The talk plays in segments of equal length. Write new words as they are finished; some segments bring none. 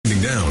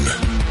slowing down.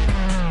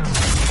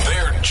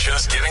 They're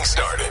just getting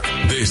started.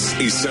 This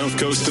is South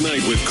Coast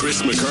Tonight with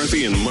Chris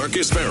McCarthy and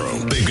Marcus Farrow.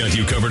 They've got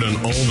you covered on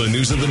all the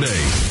news of the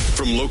day,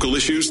 from local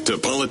issues to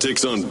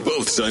politics on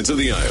both sides of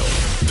the aisle.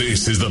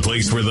 This is the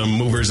place where the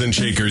movers and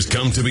shakers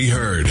come to be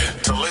heard,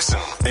 to listen,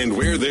 and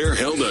where they're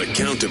held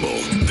accountable.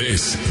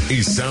 This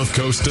is South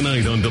Coast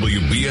Tonight on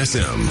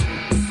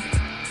WBSM.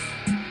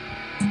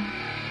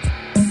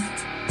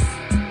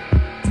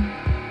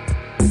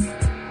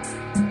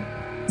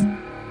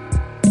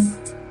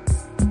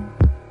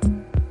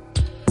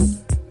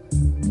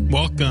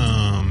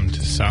 Welcome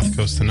to South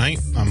Coast Tonight.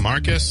 I'm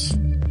Marcus.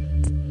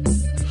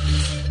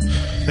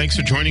 Thanks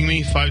for joining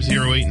me.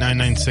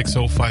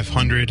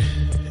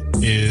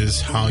 508-996-0500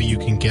 is how you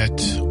can get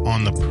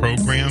on the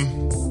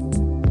program.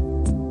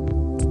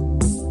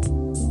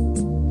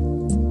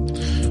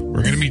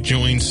 We're going to be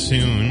joined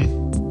soon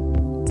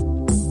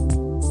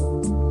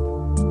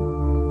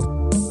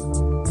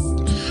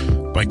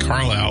by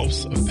Carl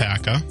Alves of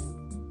PAACA,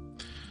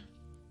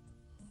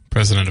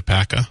 president of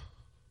PAACA.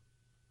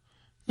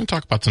 And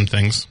talk about some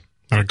things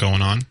that are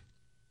going on.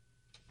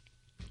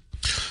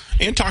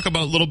 And talk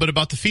about a little bit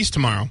about the feast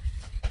tomorrow.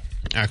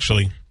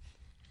 Actually,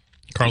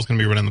 Carl's going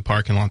to be right in the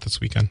parking lot this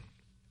weekend.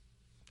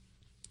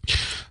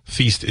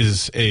 Feast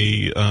is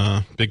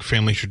a big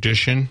family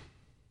tradition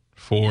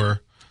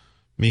for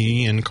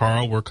me and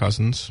Carl. We're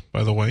cousins,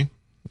 by the way,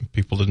 if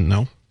people didn't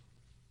know.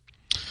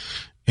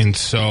 And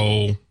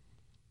so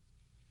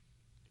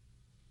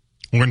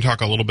we're going to talk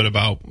a little bit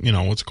about,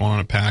 what's going on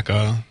at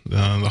PAACA,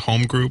 the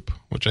home group,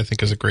 which I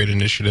think is a great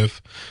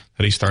initiative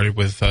that he started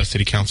with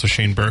City Councilor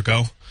Shane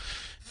Burgo,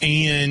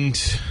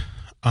 and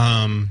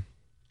a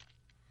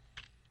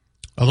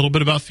little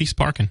bit about feast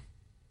parking,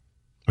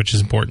 which is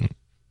important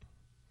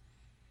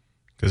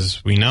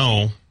because we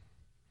know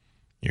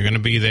you're going to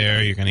be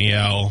there, you're going to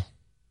yell,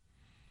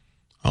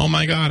 "Oh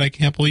my God, I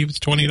can't believe it's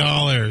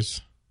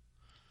 $20."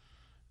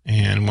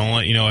 And we'll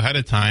let you know ahead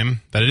of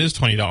time that it is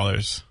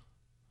 $20.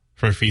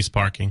 For feast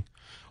parking.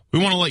 We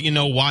want to let you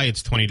know why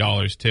it's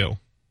 $20 too.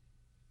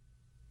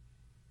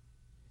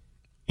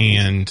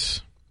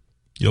 And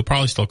you'll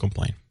probably still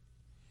complain.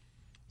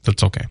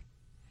 That's okay.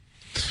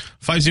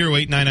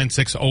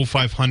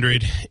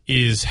 508-996-0500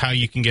 is how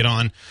you can get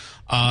on.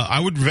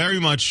 I'm very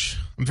much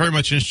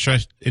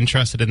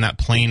interested in that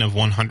plane of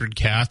 100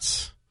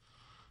 cats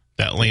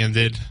that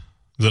landed.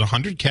 Was it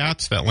 100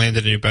 cats that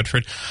landed in New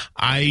Bedford?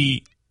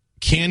 I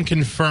can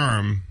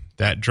confirm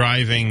that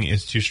driving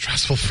is too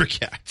stressful for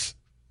cats.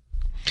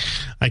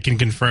 I can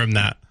confirm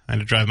that. I had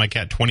to drive my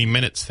cat 20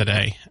 minutes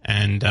today,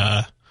 and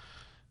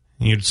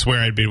you'd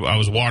swear I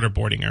was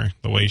waterboarding her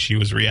the way she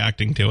was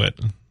reacting to it.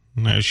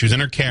 She was in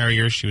her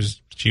carrier. She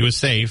was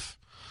safe,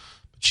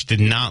 but she did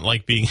not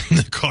like being in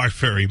the car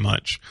very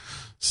much.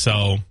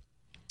 So,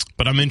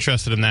 but I'm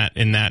interested in that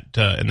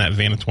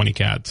van of 20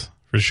 cats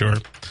for sure.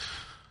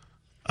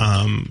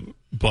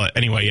 But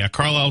anyway, yeah,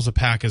 Carl Alves of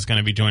PAACA is going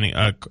to be joining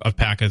us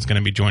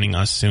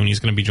soon. He's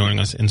going to be joining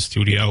us in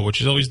studio,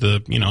 which is always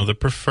the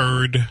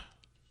preferred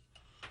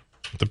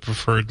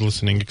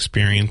listening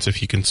experience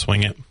if you can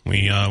swing it.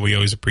 We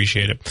always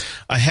appreciate it.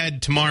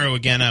 Ahead tomorrow,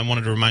 again, I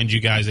wanted to remind you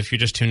guys, if you're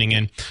just tuning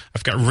in,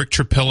 I've got Rick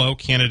Trapillo,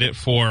 candidate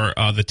for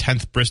the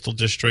 10th Bristol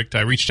District.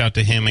 I reached out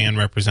to him and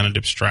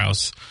Representative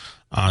Strauss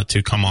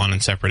to come on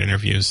in separate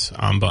interviews.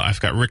 But I've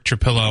got Rick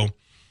Trapillo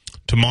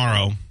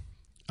tomorrow.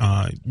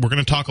 We're going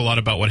to talk a lot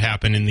about what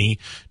happened in the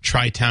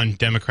Tri-Town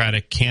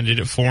Democratic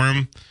Candidate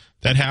Forum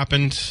that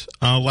happened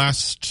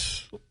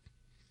last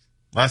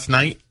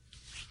night.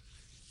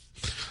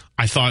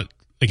 I thought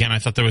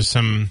there was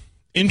some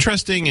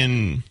interesting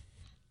and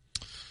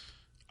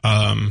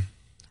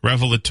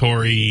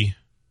revelatory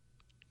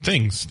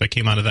things that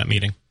came out of that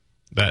meeting,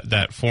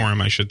 that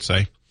forum, I should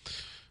say.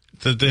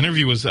 The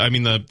interview was,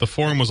 the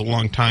forum was a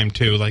long time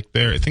too. I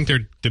think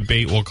their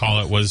debate, we'll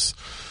call it, was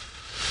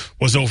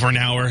over an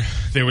hour.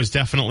 There was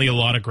definitely a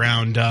lot of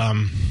ground.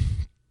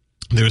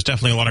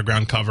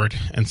 Covered,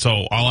 and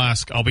so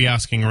I'll be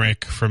asking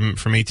Rick from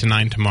 8 to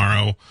 9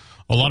 tomorrow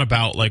a lot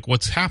about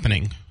what's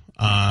happening,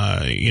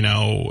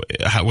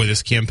 with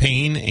his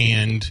campaign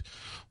and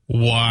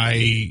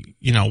why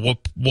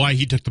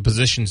he took the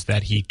positions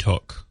that he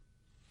took.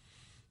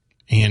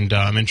 And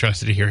I'm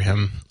interested to hear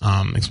him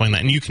explain that.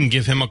 And you can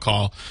give him a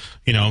call,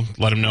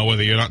 let him know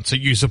whether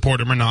you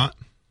support him or not,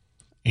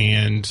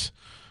 and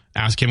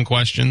ask him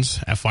questions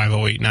at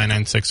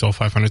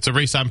 508-996-0500. It's a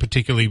race I'm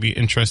particularly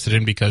interested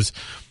in because,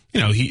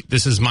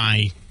 this is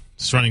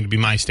running to be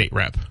my state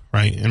rep,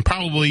 right? And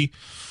probably,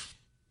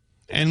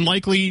 and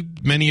likely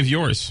many of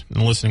yours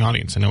in the listening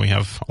audience. I know we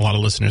have a lot of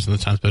listeners in the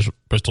 10th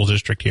Bristol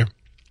District here.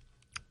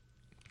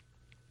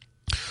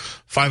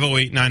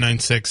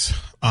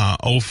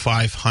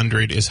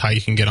 508-996-0500 is how you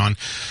can get on.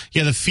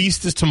 Yeah, the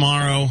feast is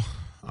tomorrow.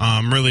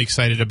 I'm really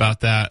excited about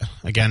that.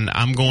 Again,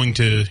 I'm going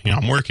to,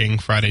 I'm working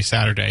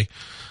Thursday,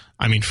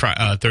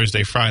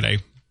 Friday,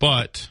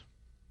 but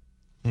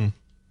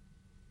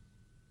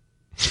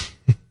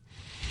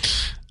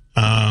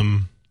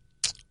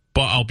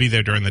I'll be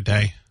there during the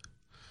day.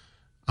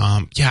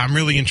 I'm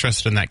really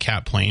interested in that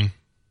cat plane.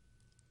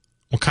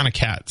 What kind of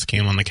cats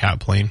came on the cat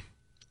plane?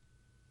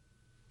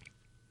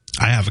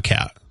 I have a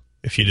cat,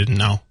 if you didn't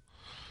know.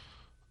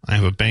 I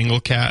have a Bengal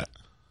cat,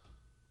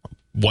 a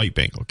white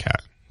Bengal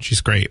cat.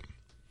 She's great.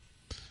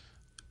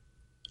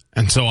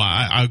 And so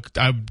I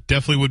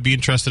definitely would be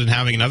interested in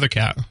having another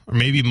cat, or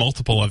maybe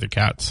multiple other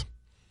cats.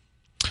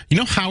 You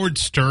know, Howard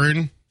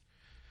Stern,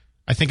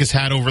 I think, has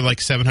had over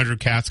like 700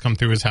 cats come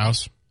through his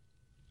house.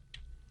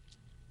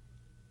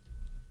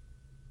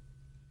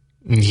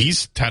 And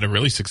he's had a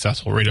really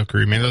successful radio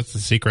career. Maybe that's the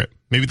secret.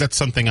 Maybe that's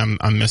something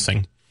I'm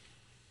missing.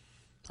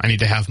 I need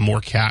to have more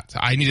cats.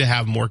 I need to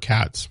have more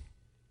cats.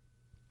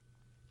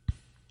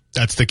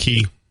 That's the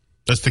key.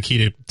 That's the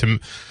key to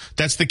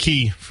that's the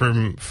key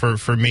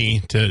for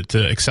me to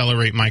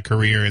accelerate my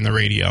career in the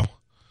radio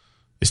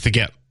is to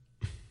get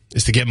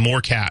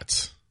more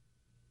cats.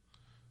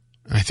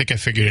 And I think I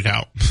figured it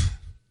out.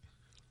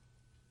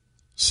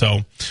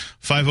 So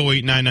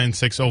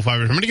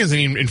 508-996-05. If somebody has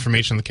any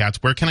information on the cats,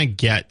 where can I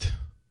get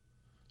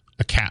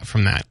a cat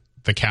from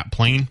the cat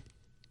plane?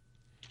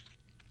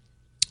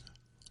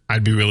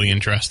 I'd be really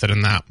interested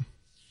in that.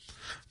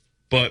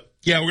 But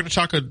yeah, we're going to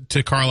talk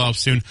to Carl Alves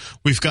soon.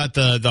 We've got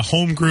the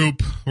home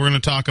group we're going to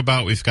talk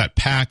about. We've got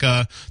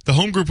PAACA. The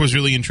home group was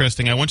really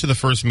interesting. I went to the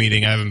first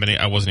meeting. I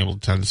wasn't able to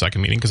attend the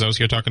second meeting because I was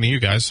here talking to you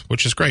guys,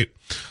 which is great.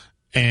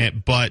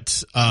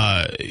 But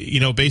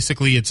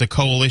basically it's a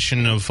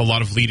coalition of a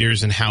lot of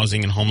leaders in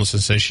housing and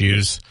homelessness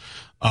issues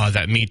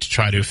that meet to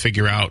try to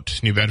figure out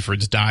New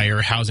Bedford's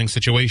dire housing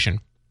situation.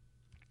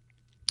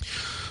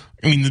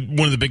 I mean,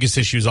 one of the biggest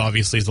issues,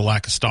 obviously, is the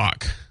lack of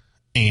stock.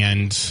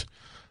 And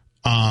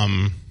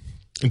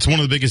it's one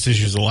of the biggest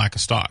issues, the lack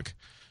of stock.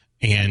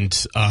 And,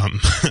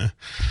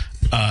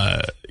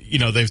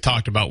 they've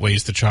talked about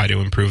ways to try to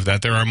improve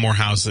that.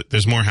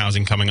 There's more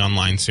housing coming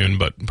online soon,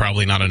 but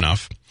probably not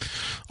enough.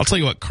 I'll tell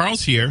you what,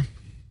 Carl's here.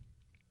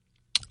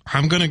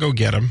 I'm going to go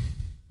get him.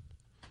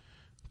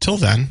 Till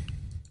then,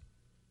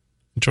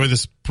 enjoy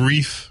this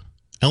brief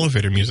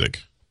elevator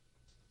music.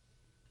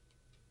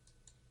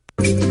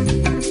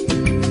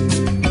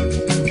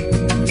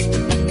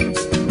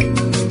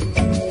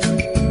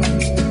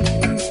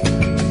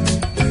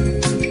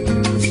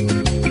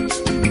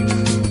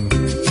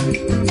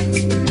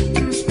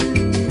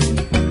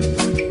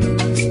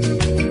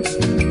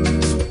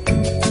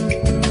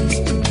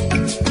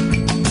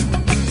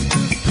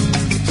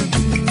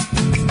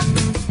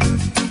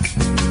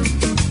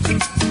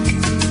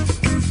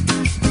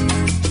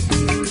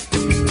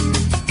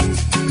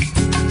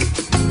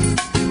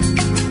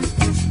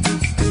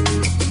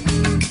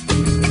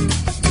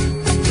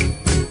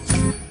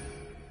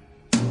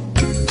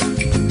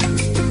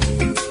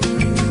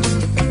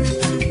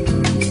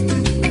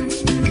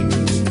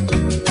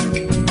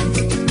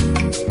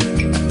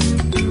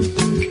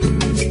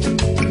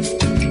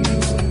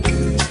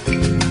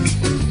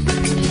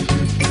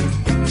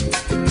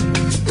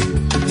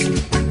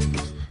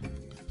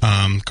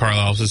 Carl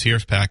Alves is here,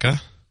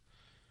 PAACA.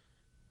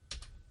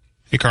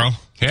 Hey, Carl.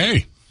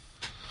 Hey.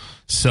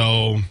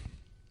 So,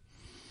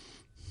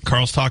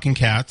 Carl's talking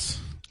cats.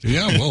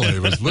 Yeah, well, I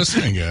was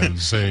listening and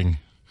saying...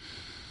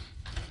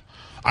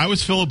 I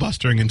was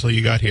filibustering until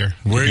you got here.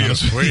 Were you?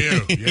 Yes. Were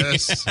you?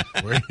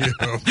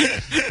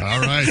 All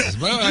right.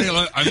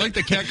 Well, I like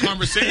the cat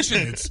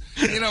conversation.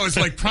 It's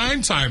like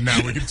prime time now.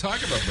 We can talk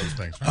about those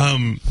things.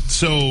 Right?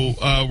 So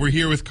we're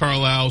here with Carl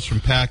Alves from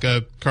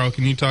PAACA. Carl,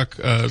 can you talk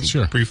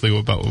Sure. briefly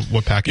about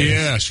what PAACA is?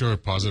 Yeah, sure.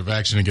 Positive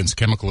Action Against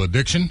Chemical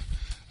Addiction.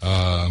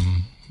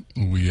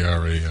 We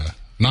are a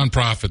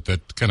nonprofit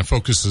that kind of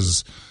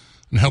focuses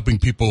on helping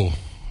people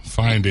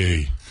find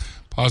a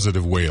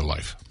positive way of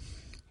life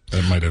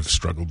that might have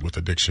struggled with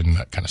addiction,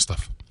 that kind of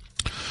stuff.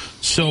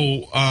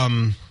 So,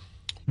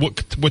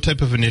 what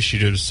type of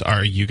initiatives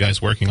are you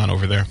guys working on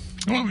over there?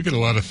 Well, we got a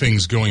lot of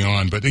things going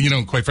on, but,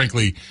 quite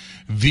frankly,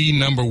 the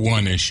number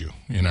one issue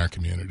in our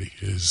community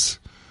is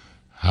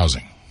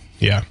housing.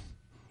 Yeah. It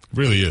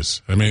really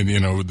is. I mean,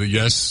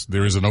 yes,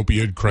 there is an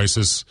opioid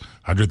crisis.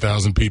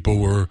 100,000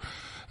 people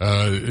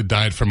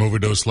died from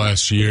overdose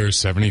last year.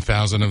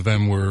 70,000 of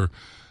them were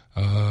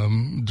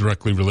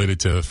directly related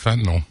to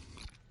fentanyl.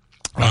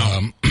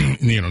 Wow.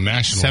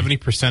 Nationally.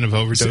 70% of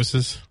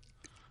overdoses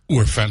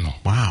were fentanyl.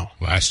 Wow.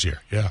 Last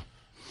year, yeah.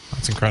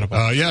 That's incredible.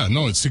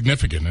 It's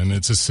significant, and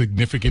it's a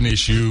significant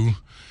issue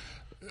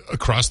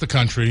across the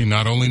country,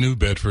 not only New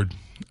Bedford.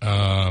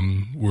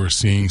 We're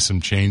seeing some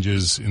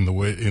changes in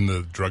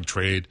the drug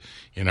trade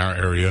in our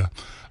area,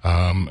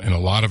 and a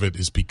lot of it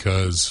is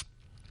because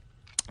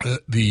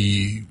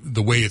the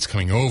way it's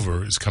coming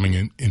over is coming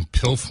in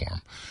pill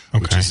form,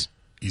 which is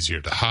easier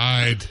to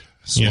hide,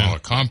 smaller,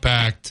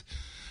 compact.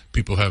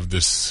 People have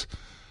this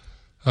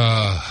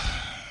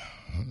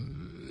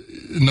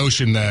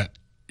notion that,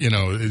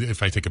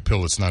 if I take a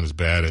pill, it's not as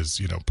bad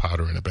as,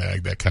 powder in a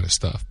bag, that kind of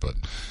stuff. But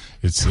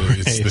it's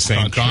the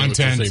same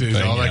content,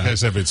 all that kind of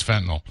stuff. It's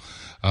fentanyl.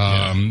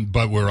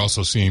 But we're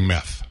also seeing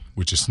meth,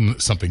 which is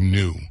something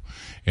new.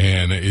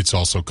 And it's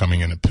also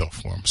coming in a pill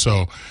form.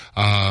 So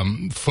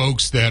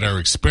folks that are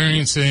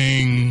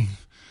experiencing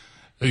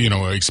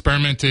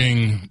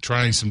experimenting,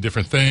 trying some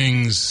different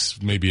things,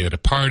 maybe at a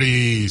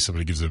party,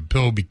 somebody gives them a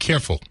pill. Be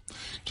careful.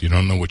 You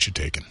don't know what you're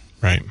taking.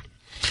 Right.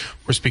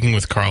 We're speaking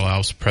with Carl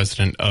Alves,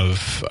 president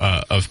of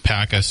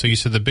PAACA. So you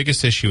said the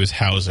biggest issue is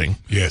housing.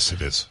 Yes, it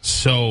is.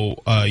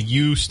 So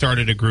you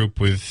started a group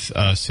with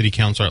City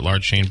Councilor at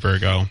Large Shane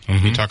Virgo.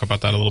 Can you talk about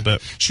that a little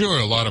bit? Sure,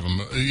 a lot of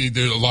them.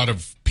 There are a lot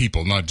of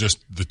people, not just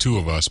the two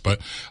of us, but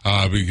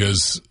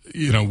because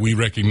we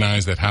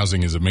recognize that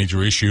housing is a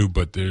major issue,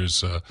 but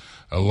there's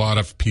a lot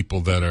of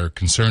people that are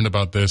concerned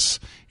about this.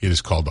 It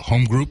is called the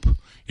Home Group.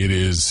 It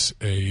is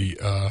a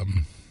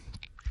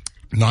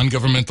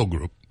non-governmental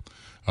group.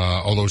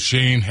 Although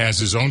Shane has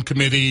his own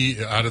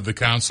committee out of the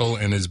council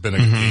and has been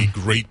a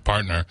great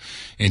partner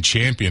and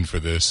champion for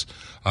this,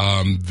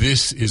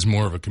 this is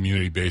more of a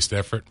community-based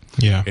effort.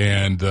 Yeah.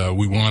 And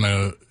we want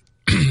to,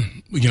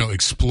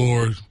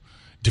 explore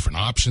different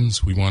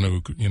options. We want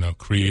to,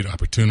 create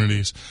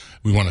opportunities.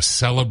 We want to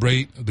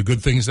celebrate the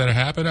good things that are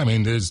happening. I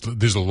mean, there's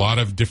a lot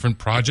of different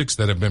projects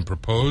that have been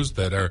proposed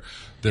they're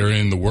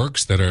in the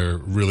works that are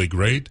really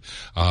great.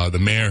 The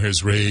mayor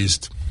has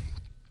raised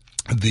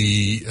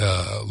the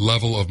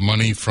level of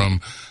money from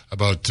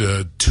about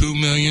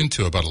 $2 million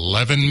to about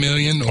 $11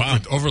 million, wow.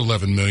 over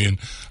 $11 million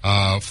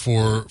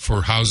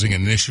for housing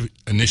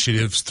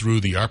initiatives through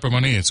the ARPA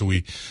money, and so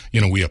we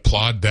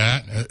applaud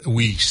that.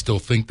 We still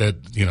think that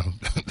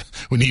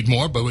we need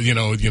more, but we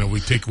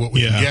take what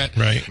we can get,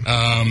 right?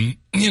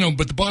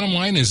 But the bottom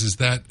line is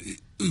that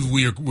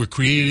we're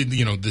created.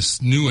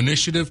 This new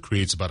initiative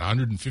creates about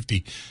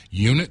 150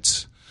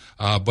 units.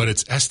 But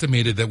it's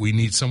estimated that we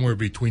need somewhere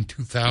between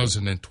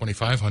 2,000 and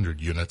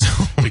 2,500 units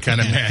to kind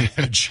of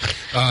manage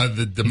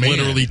the demand.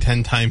 Literally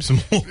 10 times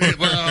more.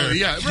 Well,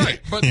 yeah,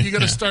 right. But you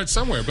got to start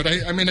somewhere. But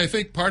I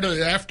think part of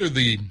after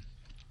the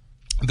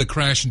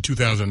crash in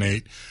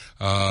 2008,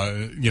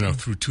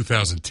 through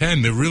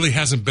 2010, there really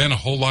hasn't been a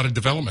whole lot of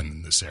development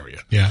in this area.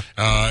 Yeah.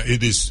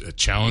 It is a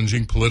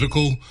challenging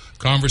political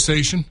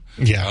conversation.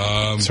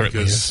 Yeah,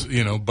 certainly because,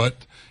 is.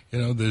 But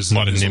there's a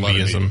lot of NIMBYism. A lot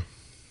of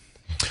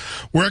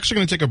We're actually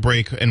going to take a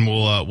break, and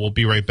we'll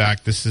be right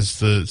back. This is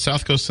the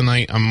South Coast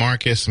Tonight. I'm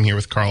Marcus. I'm here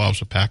with Carl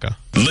Alves with PAACA.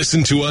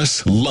 Listen to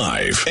us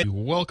live.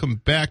 Welcome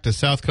back to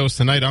South Coast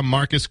Tonight. I'm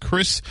Marcus.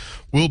 Chris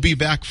will be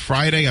back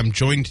Friday. I'm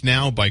joined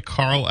now by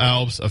Carl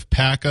Alves of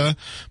PAACA,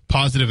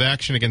 Positive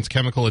Action Against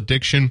Chemical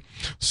Addiction.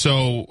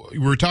 So we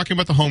were talking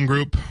about the home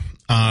group.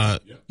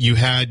 You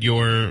had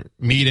your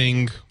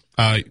meeting.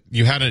 I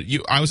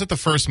was at the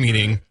first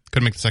meeting.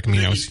 Couldn't make the second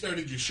meeting. You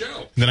started your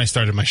show. Then I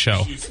started my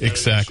show.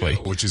 Exactly.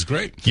 Show, which is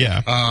great.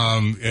 Yeah.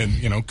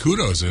 And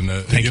kudos. And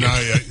Thank you.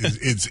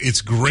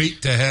 It's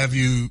great to have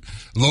you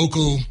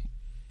local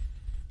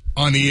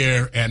on the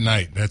air at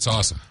night. That's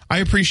awesome. I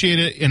appreciate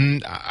it,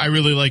 and I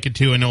really like it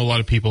too. I know a lot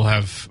of people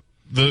have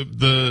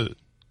the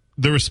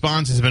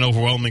response has been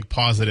overwhelmingly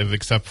positive,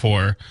 except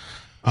for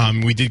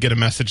we did get a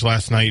message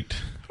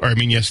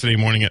yesterday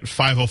morning at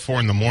 5:04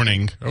 in the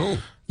morning. Oh.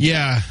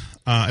 Yeah.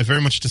 I very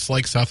much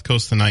dislike South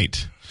Coast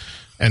Tonight.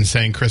 And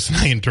saying Chris and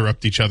I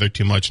interrupt each other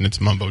too much, and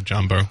it's mumbo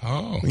jumbo.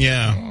 Oh,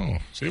 yeah. Oh,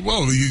 see,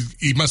 well,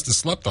 he must have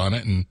slept on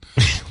it and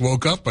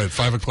woke up at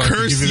 5 o'clock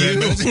Curse to give you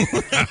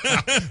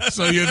that message.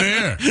 So you're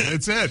there.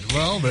 That's it.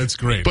 Well, that's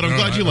great. But I'm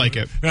glad you like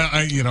it.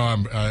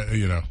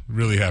 I'm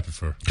really happy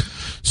for.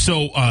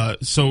 So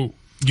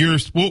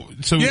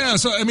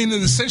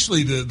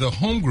essentially the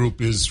home group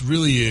is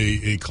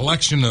really a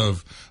collection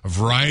of a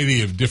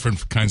variety of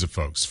different kinds of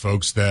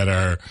folks that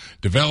are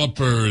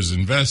developers,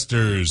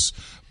 investors,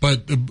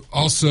 but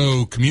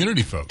also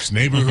community folks,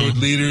 neighborhood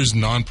leaders,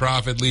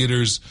 nonprofit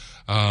leaders,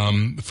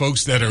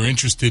 folks that are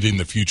interested in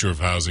the future of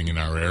housing in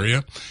our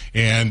area.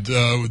 And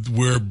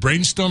we're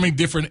brainstorming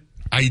different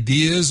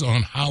ideas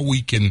on how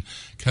we can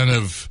kind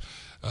of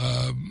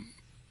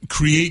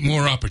create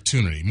more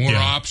opportunity, more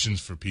options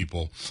for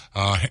people.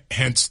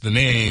 Hence the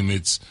name.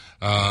 It's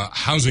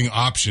housing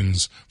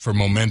options for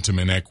momentum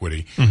and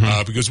equity.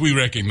 Because we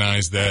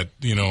recognize that,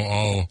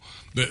 all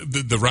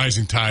the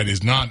rising tide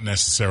is not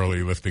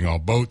necessarily lifting all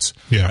boats.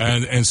 Yeah.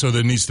 And so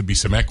there needs to be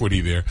some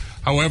equity there.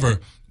 However,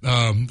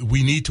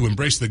 we need to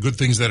embrace the good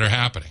things that are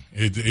happening.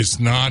 It's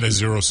not a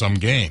zero-sum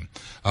game.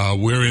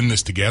 We're in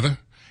this together,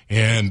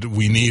 and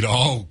we need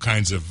all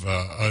kinds of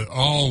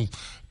all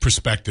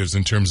perspectives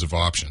in terms of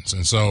options.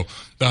 And so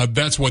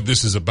that's what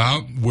this is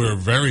about. We're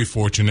very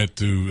fortunate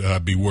to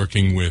be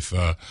working with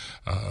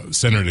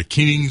Senator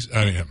Keating's,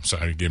 I'm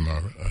sorry, I gave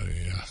him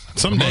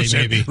someday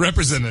maybe.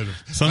 Representative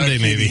someday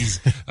Keating's,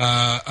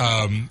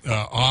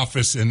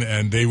 office,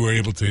 and they were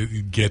able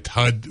to get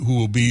HUD, who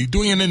will be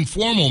doing an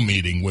informal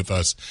meeting with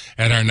us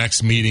at our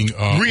next meeting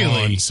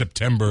on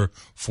September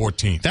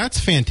 14th. That's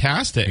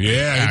fantastic.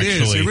 Yeah, it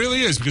is. It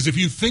really is, because if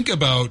you think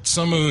about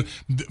some of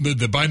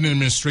the Biden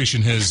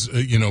administration has,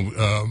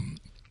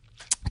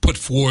 put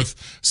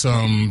forth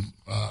some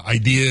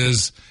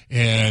ideas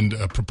and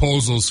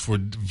proposals for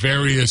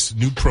various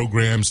new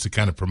programs to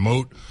kind of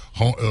promote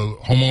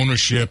home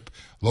ownership,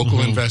 local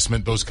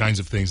investment, those kinds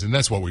of things, and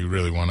that's what we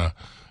really want to,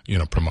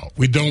 promote.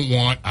 We don't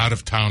want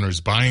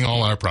out-of-towners buying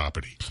all our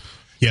property,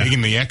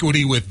 taking the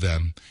equity with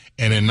them,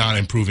 and then not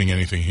improving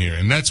anything here.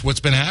 And that's what's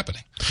been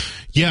happening.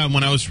 Yeah,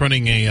 when I was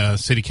running a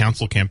city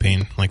council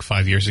campaign like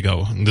 5 years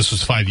ago, and this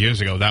was 5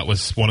 years ago, that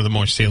was one of the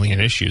more salient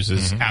issues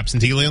is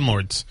absentee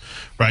landlords,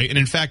 right? And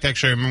in fact,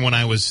 actually, I remember when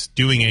I was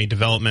doing a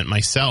development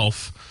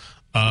myself,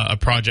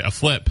 a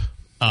flip,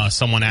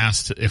 someone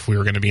asked if we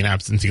were going to be an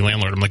absentee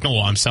landlord. I'm like, no,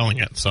 well, I'm selling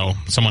it, so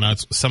someone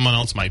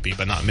else might be,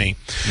 but not me.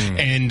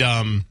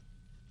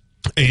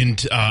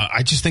 And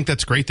I just think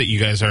that's great that you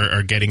guys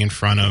are getting in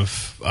front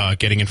of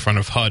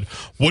HUD.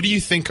 What do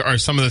you think are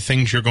some of the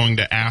things you're going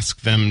to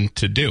ask them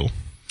to do?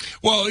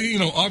 Well,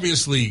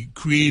 obviously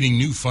creating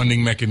new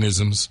funding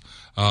mechanisms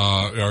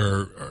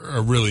are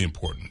really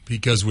important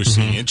because we're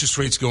seeing interest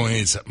rates going.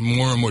 It's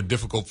more and more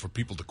difficult for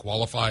people to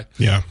qualify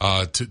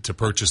to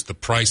purchase. The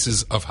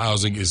prices of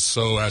housing is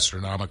so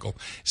astronomical.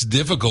 It's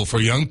difficult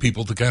for young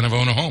people to kind of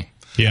own a home.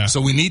 Yeah.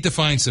 So we need to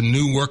find some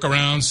new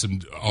workarounds,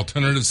 some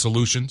alternative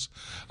solutions,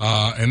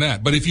 and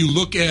that. But if you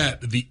look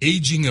at the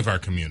aging of our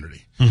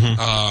community,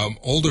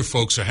 older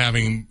folks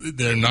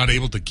they're not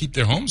able to keep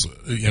their homes,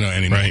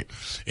 anymore. Right.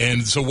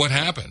 And so what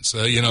happens?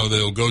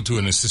 They'll go to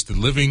an assisted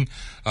living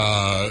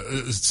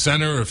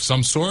center of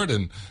some sort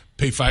and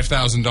pay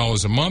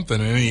 $5,000 a month,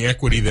 and any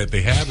equity that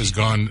they have is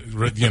gone,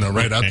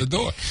 right out the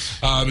door.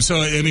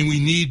 We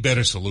need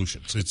better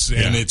solutions.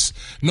 It's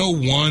no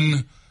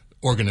one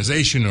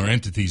organization or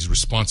entity's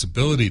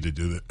responsibility to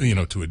do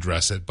that, to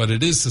address it, but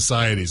it is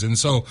society's. And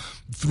so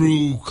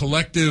through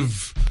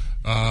collective,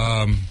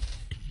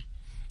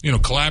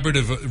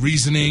 collaborative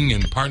reasoning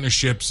and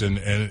partnerships and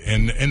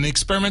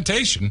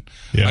experimentation,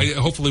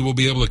 hopefully we'll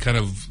be able to kind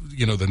of,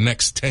 the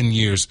next 10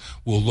 years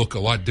will look a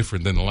lot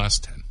different than the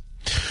last 10.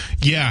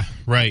 Yeah,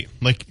 right.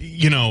 Like,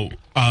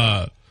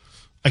 I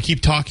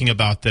keep talking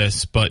about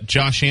this, but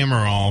Josh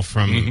Amaral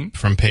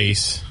from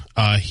PACE,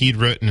 he'd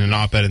written an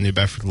op-ed in New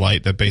Bedford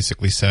Light that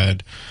basically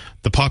said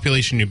the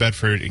population in New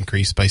Bedford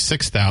increased by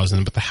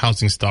 6,000, but the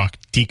housing stock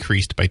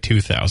decreased by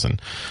 2,000.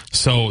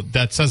 So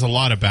that says a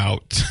lot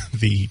about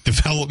the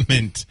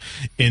development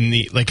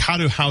how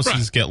do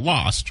houses get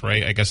lost,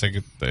 right? I guess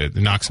it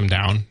knocks them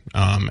down,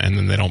 and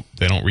then they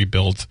don't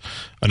rebuild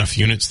enough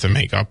units to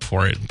make up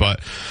for it.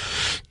 But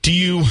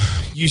you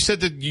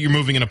said that you're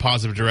moving in a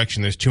positive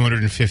direction. There's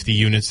 250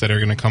 units that are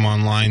going to come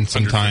online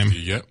sometime.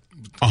 150, yep.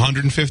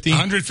 150?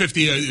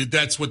 150,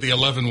 that's what the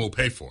 11 will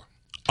pay for.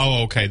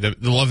 Oh, okay. The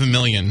 11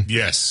 million.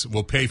 Yes,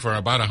 will pay for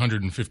about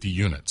 150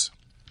 units.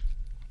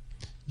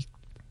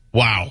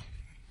 Wow.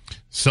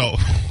 So.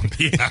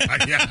 Yeah.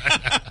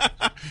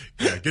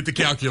 Get the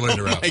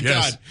calculator out. Oh my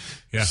yes. God.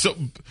 Yeah.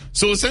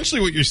 So essentially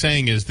what you're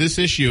saying is this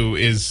issue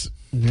is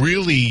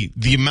really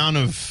the amount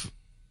of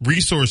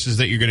resources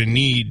that you're going to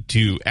need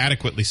to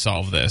adequately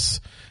solve this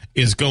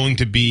is going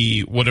to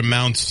be what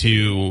amounts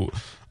to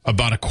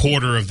about a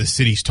quarter of the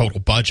city's total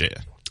budget.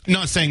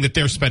 Not saying that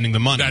they're spending the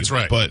money. That's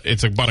right. But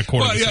it's about a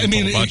quarter of the city's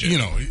total budget.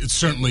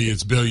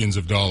 It's billions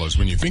of dollars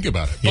when you think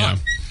about it. Yeah.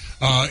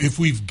 But if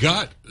we've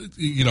got,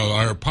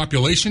 our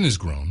population has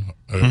grown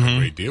a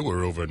great deal.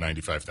 We're over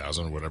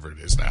 95,000 or whatever it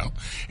is now.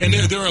 And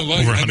there are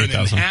like, over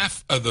 100,000.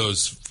 Half of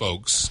those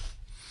folks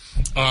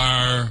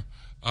are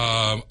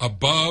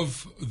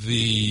above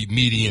the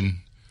median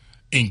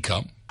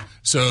income.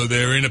 So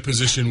they're in a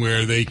position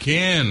where they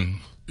can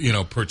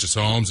purchase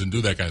homes and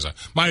do that kind of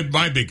stuff.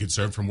 My big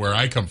concern from where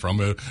I come from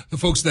are the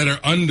folks that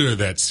are under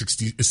that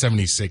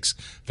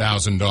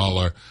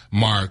 $76,000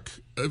 mark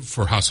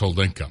for household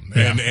income.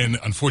 Yeah. And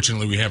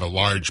unfortunately, we have a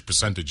large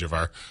percentage of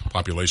our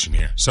population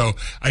here. So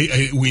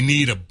we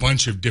need a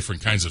bunch of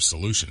different kinds of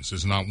solutions.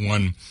 There's not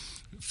one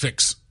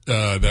fix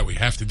that we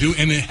have to do,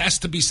 and it has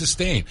to be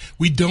sustained.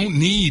 We don't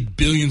need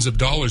billions of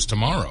dollars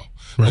tomorrow.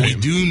 Right. But we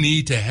do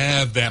need to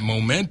have that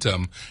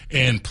momentum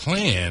and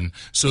plan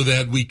so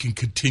that we can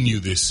continue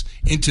this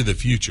into the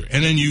future.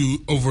 And then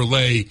you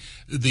overlay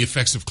the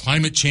effects of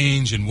climate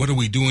change and what are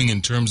we doing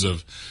in terms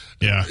of,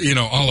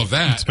 all of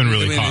that. It's been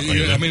really hot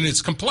lately.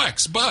 It's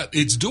complex, but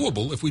it's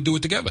doable if we do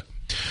it together.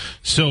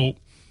 So,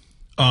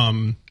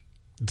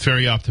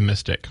 very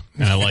optimistic,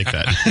 and I like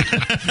that.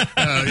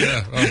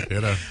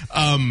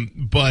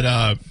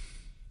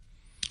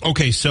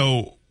 Okay,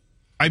 so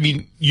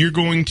you're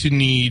going to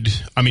need,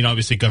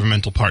 obviously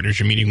governmental partners.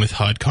 You're meeting with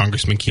HUD.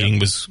 Congressman Keating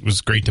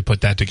was great to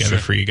put that together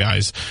for you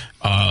guys.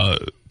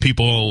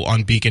 People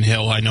on Beacon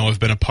Hill, I know, have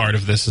been a part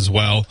of this as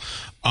well.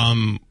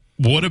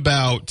 What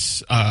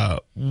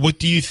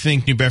do you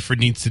think New Bedford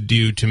needs to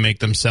do to make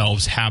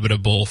themselves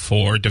habitable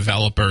for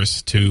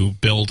developers to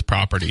build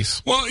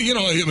properties? Well,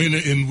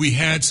 and we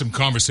had some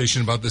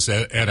conversation about this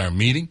at our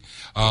meeting.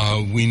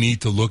 We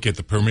need to look at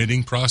the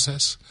permitting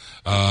process.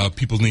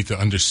 People need to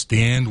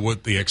understand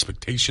what the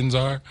expectations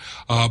are.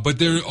 But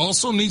there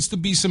also needs to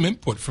be some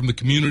input from the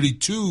community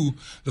to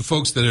the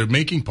folks that are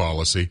making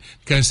policy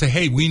to kind of say,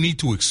 hey, we need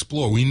to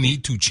explore. We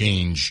need to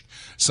change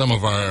some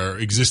of our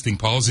existing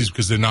policies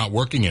because they're not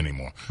working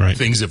anymore. Right.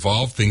 Things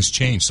evolve, things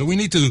change. So we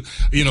need to,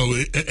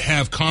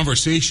 have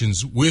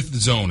conversations with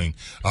zoning,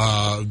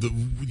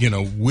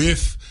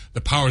 with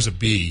the powers that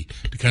be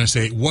to kind of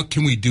say, what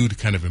can we do to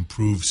kind of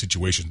improve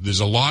situations? There's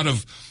a lot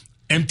of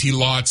empty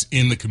lots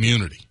in the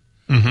community.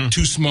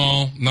 Too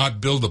small,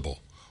 not buildable.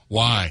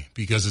 Why?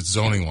 Because it's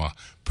zoning law.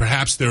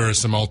 Perhaps there are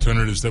some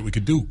alternatives that we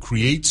could do.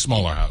 Create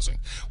smaller housing.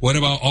 What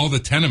about all the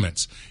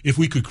tenements? If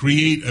we could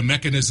create a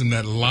mechanism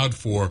that allowed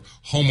for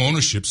home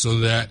ownership so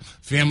that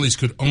families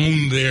could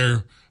own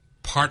their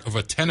part of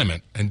a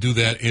tenement and do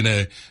that in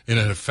an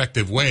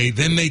effective way,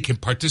 then they can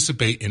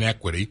participate in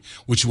equity,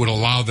 which would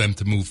allow them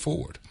to move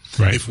forward.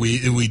 Right. If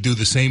we do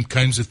the same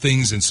kinds of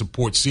things and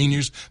support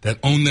seniors that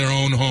own their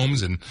own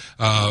homes and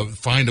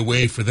find a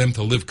way for them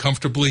to live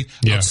comfortably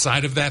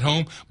outside of that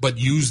home, but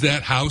use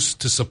that house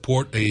to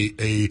support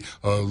a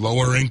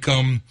lower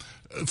income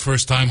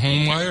first time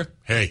home buyer,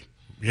 hey,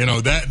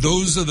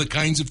 those are the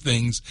kinds of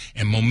things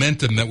and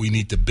momentum that we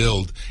need to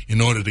build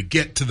in order to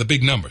get to the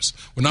big numbers.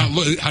 We're not.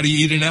 How do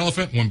you eat an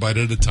elephant? One bite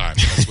at a time.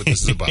 That's what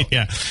this is about.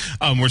 Yeah.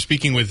 We're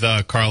speaking with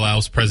Carl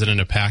Alves,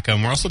 president of PAACA,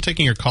 and we're also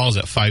taking your calls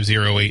at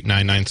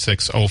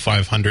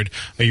 508-996-0500.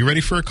 Are you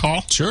ready for a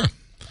call? Sure.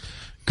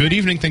 Good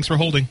evening. Thanks for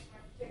holding.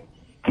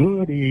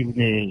 Good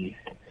evening.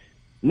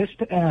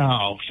 Mr.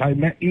 Alves, I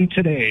met you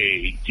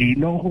today. Do you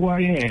know who I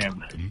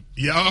am?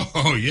 Yeah.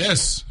 Oh,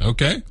 yes.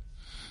 Okay.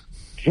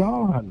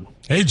 John.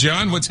 Hey,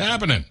 John, what's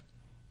happening?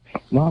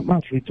 Not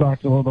much. We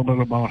talked a little bit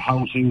about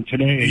housing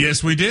today.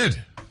 Yes, we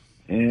did.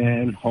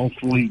 And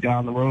hopefully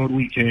down the road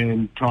we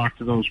can talk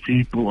to those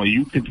people, or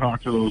you can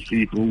talk to those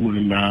people,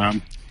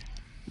 and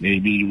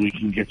maybe we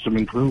can get some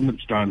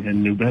improvements done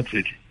in New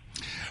Bedford.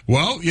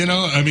 Well,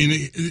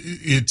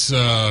 it's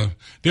there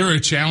are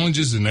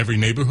challenges in every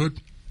neighborhood.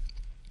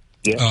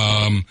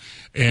 Yeah.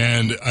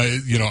 And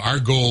our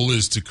goal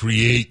is to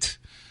create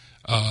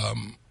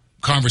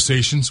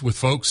conversations with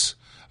folks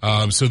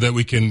so that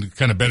we can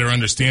kind of better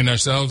understand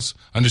ourselves,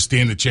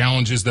 understand the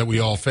challenges that we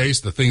all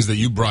face, the things that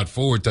you brought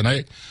forward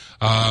tonight.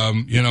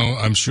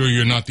 I'm sure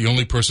you're not the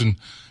only person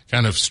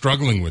kind of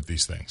struggling with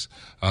these things.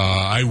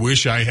 I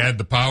wish I had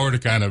the power to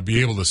kind of be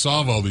able to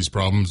solve all these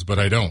problems, but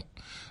I don't.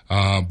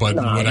 But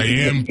what I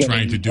am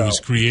trying to do is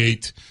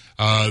create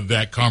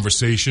that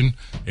conversation,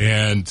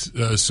 and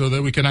so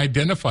that we can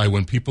identify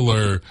when people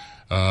are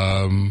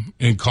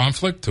in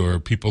conflict or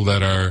people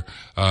that are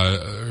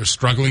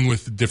struggling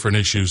with different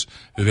issues,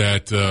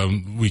 that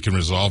we can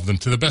resolve them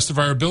to the best of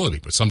our ability.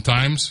 But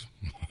sometimes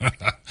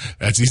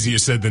that's easier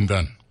said than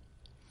done.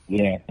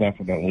 Yeah,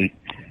 definitely.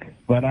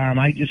 But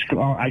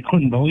I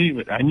couldn't believe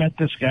it. I met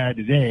this guy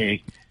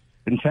today.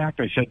 In fact,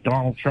 I said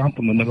Donald Trump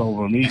in the middle of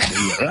a meeting.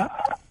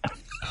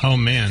 Oh,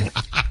 man.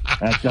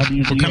 What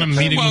kind of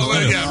meeting was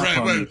this? Yeah,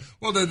 right.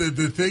 Well,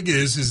 the thing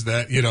is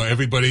that,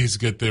 everybody's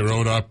got their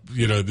own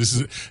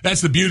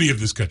that's the beauty of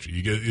this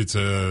country. It's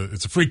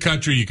a free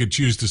country. You can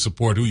choose to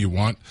support who you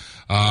want.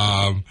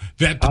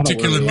 That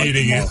particular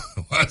meeting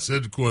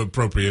wasn't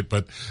appropriate,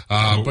 but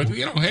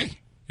hey,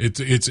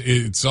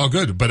 it's all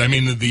good. But I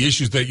mean, the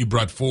issues that you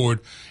brought forward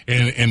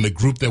and the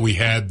group that we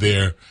had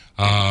there,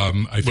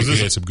 I think we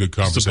had some good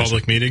conversation. Was it a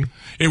public meeting?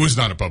 It was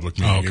not a public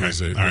meeting. Oh, okay.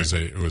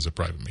 It was a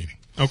private meeting.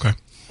 Okay.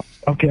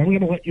 Okay, I'm going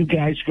to let you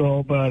guys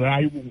go, but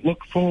I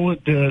look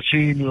forward to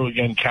seeing you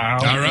again,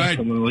 Carl. All right.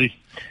 Definitely.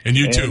 And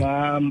you too.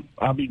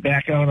 I'll be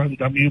back out on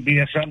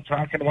WBSM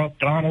talking about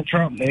Donald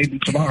Trump maybe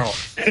tomorrow. All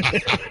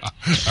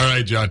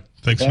right, John.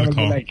 Thanks for the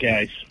call. Have a good night,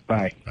 guys.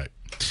 Bye. Bye.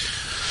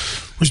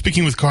 We're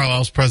speaking with Carl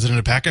Alves, president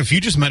of PAACA. If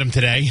you just met him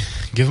today,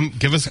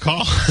 give us a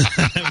call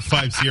at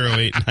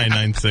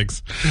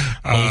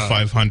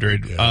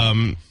 508-996-0500.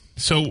 Yeah.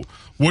 So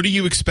what are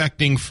you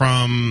expecting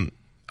from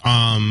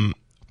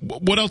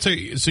what else?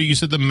 So you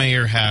said the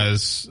mayor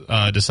has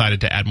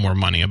decided to add more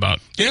money we're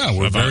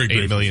very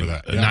grateful for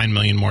that. Yeah. $9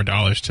 million more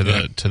dollars to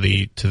the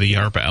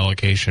ARPA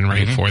allocation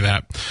rate for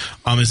that.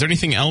 Is there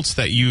anything else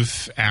that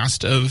you've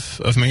asked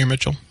of Mayor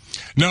Mitchell?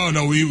 No,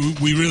 we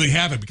really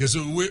haven't, because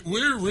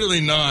we're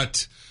really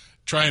not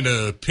trying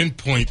to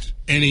pinpoint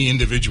any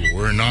individual.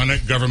 We're a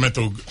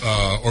non-governmental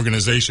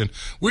organization.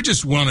 We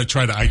just want to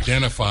try to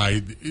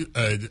identify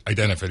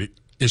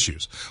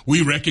issues.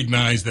 We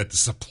recognize that the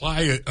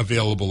supply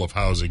available of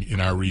housing in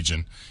our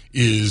region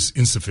is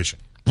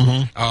insufficient.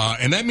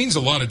 And that means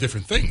a lot of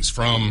different things,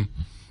 from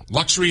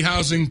luxury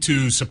housing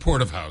to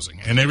supportive housing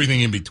and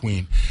everything in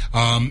between.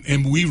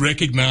 And we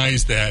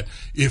recognize that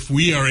if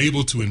we are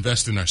able to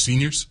invest in our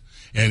seniors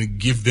and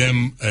give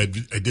them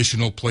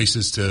additional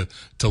places to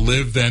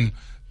live, then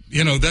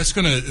that's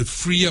going to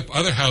free up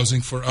other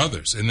housing for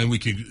others, and then we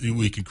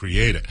can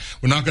create it.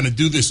 We're not going to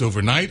do this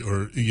overnight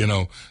or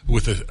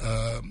with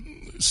a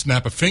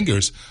snap of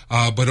fingers,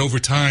 but over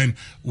time,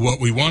 what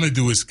we want to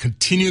do is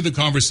continue the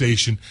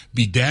conversation,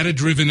 be data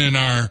driven in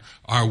our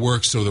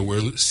work, so that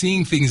we're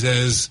seeing things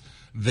as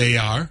they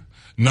are,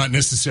 not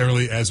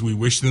necessarily as we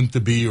wish them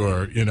to be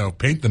or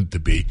paint them to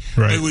be.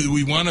 Right.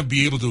 We want to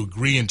be able to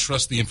agree and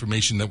trust the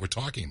information that we're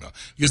talking about,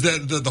 because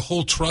the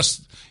whole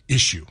trust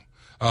issue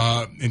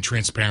and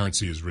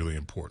transparency is really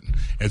important.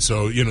 And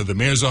so the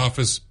mayor's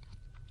office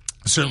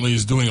certainly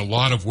is doing a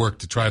lot of work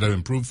to try to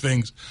improve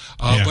things,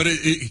 but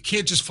it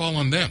can't just fall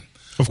on them.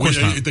 Of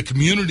course not. The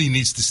community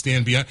needs to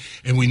stand behind,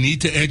 and we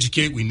need to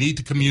educate, we need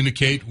to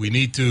communicate, we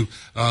need to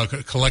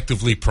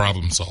collectively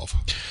problem solve.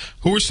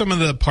 Who are some of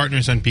the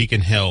partners on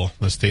Beacon Hill,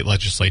 the state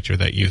legislature,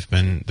 that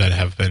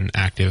have been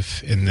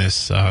active in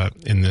this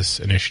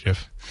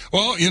initiative?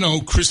 Well,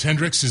 Chris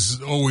Hendricks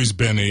has always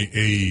been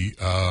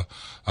a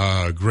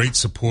great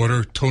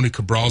supporter. Tony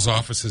Cabral's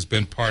office has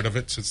been part of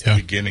it since the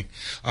beginning.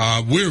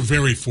 We're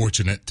very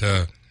fortunate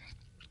to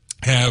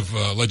have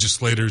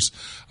legislators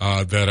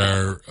that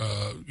are,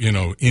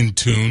 in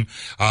tune.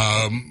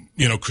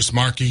 Chris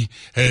Markey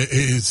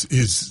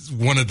is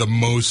one of the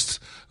most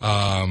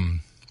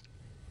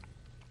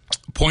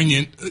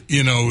poignant,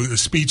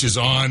 speeches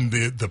on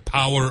the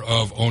power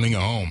of owning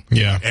a home,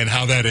 and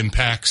how that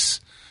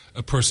impacts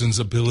a person's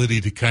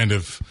ability to kind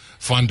of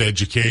fund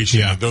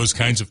education, and those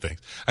kinds of things.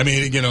 I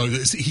mean,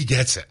 he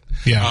gets it.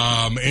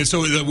 And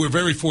so we're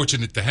very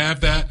fortunate to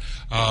have that.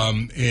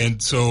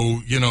 And so,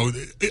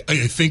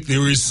 I think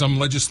there is some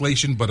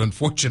legislation, but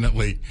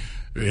unfortunately,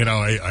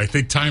 I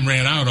think time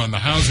ran out on the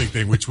housing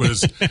thing, which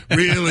was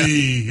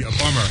really a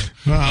bummer.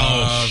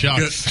 Oh,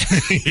 shucks.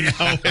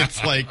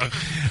 It's like,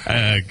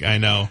 I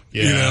know.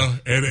 Yeah.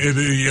 And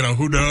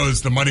who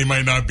knows? The money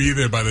might not be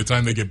there by the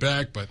time they get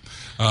back, but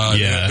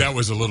that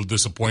was a little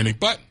disappointing.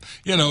 But,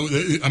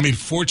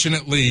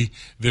 fortunately,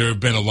 there have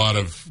been a lot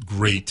of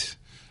great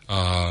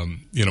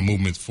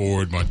movements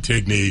forward.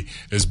 Montigny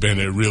has been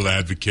a real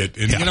advocate,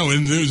 and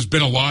and there's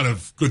been a lot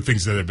of good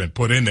things that have been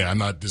put in there. I'm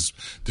not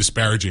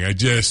disparaging. I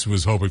just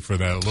was hoping for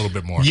that a little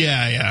bit more.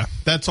 Yeah,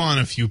 that's on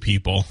a few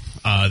people.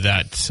 Oh,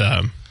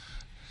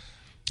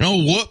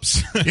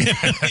 whoops!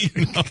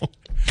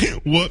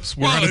 Whoops,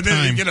 we're out of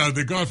time.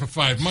 They're gone for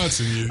 5 months,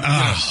 and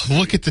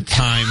look at the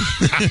time.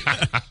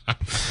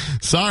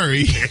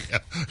 Sorry,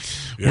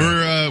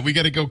 we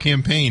got to go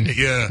campaign.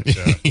 Yeah,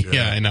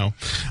 I know.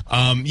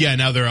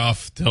 Now they're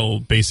off till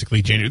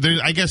basically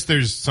January. I guess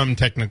there's some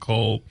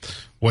technical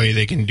way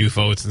they can do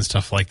votes and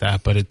stuff like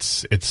that, but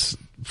it's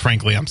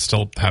frankly, I'm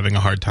still having a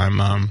hard time.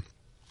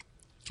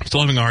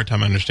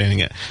 Understanding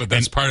it. But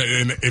that's part of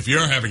it. And if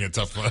you're having a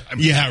tough one,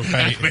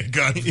 right.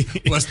 God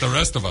bless the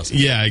rest of us.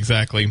 Yeah,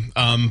 exactly.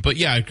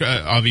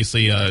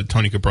 Obviously,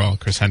 Tony Cabral,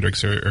 Chris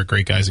Hendricks are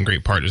great guys and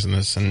great partners in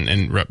this, and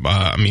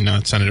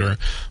Senator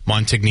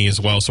Montigny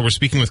as well. So we're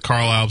speaking with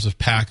Carl Alves of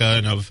PAACA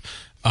and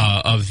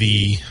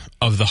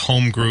of the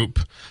home group.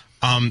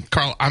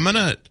 Carl, I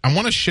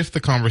want to shift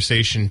the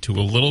conversation to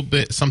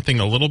something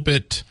a little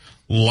bit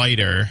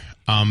lighter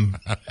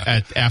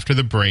after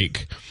the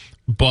break.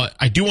 But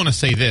I do want to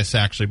say this,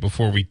 actually,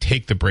 before we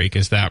take the break,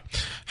 is that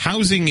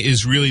housing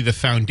is really the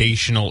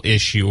foundational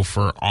issue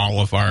for all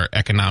of our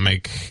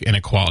economic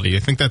inequality. I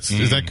think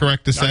is that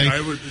correct to say?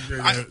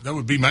 That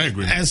would be my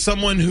agreement. As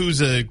someone who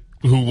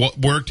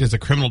worked as a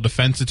criminal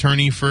defense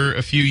attorney for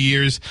a few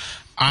years,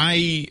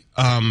 I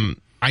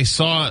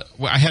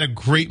had a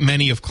great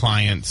many of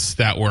clients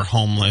that were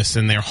homeless,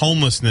 and their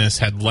homelessness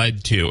had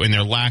led to, and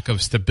their lack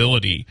of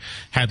stability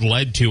had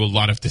led to a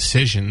lot of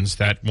decisions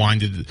that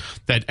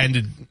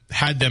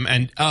had them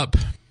end up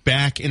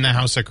back in the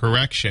House of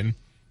Correction.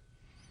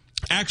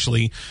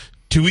 Actually,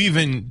 to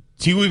even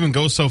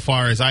go so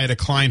far as I had a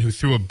client who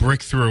threw a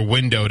brick through a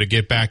window to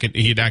get back.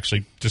 He had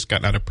actually just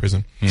gotten out of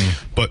prison,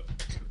 but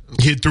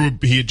he had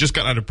just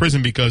gotten out of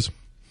prison because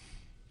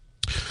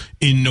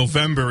in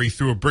November, he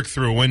threw a brick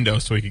through a window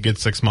so he could get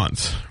 6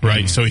 months,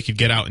 right? So he could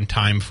get out in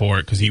time for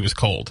it because he was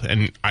cold.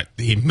 And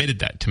he admitted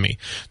that to me,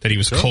 that he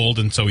was cold,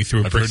 and so he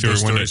threw a brick through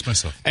a window.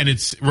 Myself. And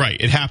it's right.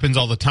 It happens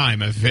all the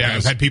time. I've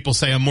had people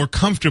say I'm more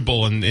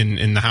comfortable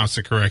in the House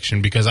of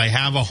Correction because I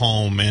have a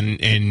home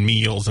and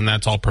meals, and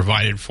that's all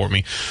provided for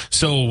me.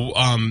 So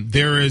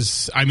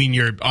there's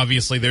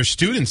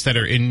students that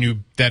are in New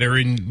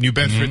Bedford,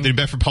 the New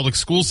Bedford public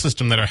school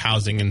system that are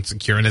housing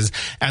insecure, and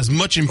as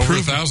much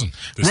improvement, over 1,000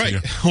 this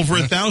year. Over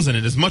 1,000,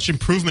 and as much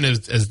improvement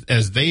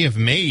as they have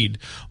made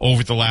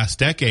over the last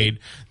decade,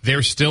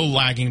 they're still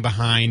lagging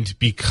behind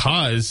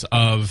because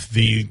of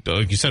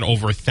like you said,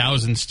 over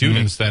 1,000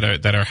 students that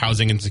are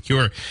housing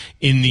insecure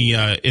in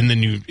the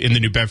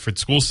New Bedford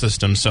school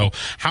system. So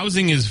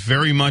housing is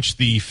very much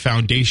the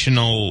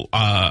foundational,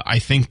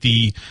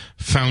 the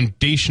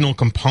foundational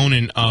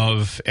component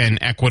of an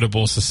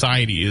equitable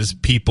society is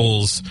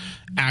people's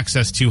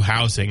access to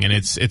housing. And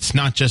it's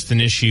not just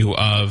an issue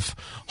of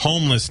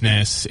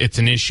homelessness, it's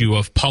an issue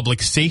of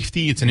public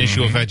safety, it's an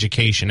issue of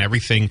education.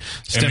 Everything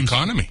stems, and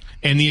economy.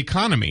 And the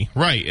economy,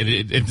 right.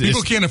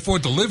 People can't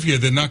afford to live here,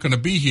 they're not going to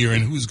be here,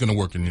 and who's going to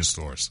work in your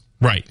stores?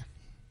 Right.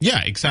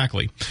 Yeah,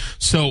 exactly.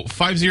 So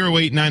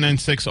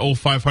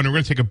 508-996-0500. We're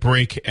going to take a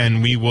break,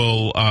 and we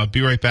will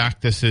be right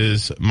back. This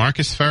is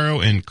Marcus Farrow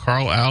and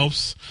Carl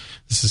Alves.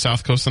 This is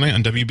South Coast Tonight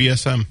on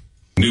WBSM.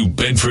 New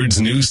Bedford's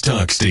news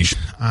talk station.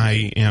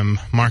 I am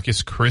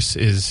Marcus. Chris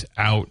is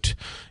out.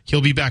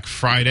 He'll be back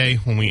Friday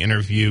when we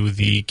interview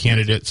the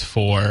candidates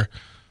for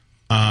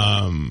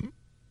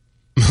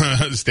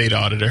state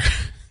auditor.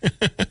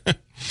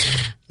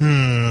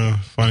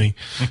 Funny.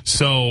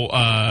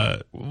 So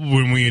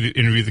when we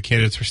interview the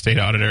candidates for state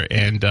auditor,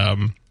 and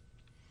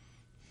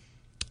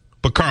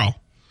but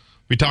Carl,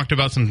 We talked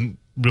about some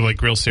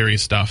real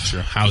serious stuff,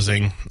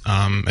 housing,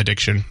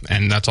 addiction,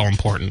 and that's all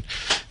important.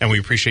 And we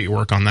appreciate your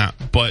work on that.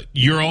 But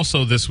you're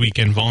also this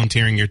weekend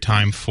volunteering your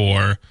time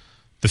for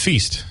the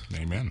feast.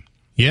 Amen.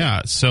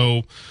 Yeah.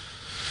 So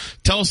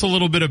tell us a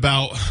little bit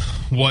about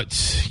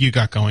what you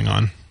got going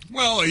on.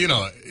 Well,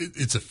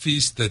 it's a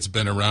feast that's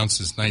been around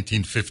since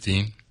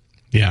 1915.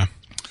 Yeah.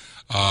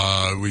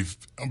 We've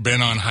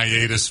been on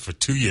hiatus for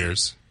 2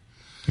 years.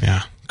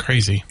 Yeah.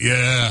 Crazy.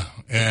 Yeah.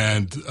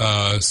 And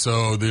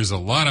so there's a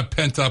lot of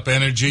pent-up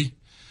energy.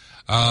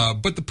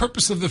 But the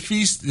purpose of the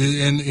feast,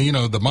 and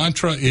the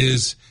mantra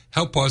is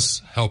help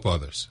us, help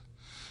others.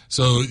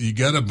 So you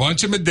got a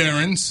bunch of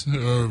Madeirans,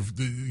 or,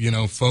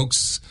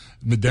 folks,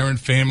 Madeiran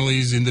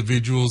families,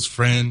 individuals,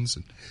 friends,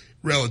 and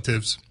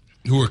relatives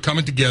who are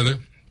coming together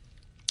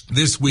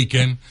this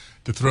weekend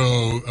to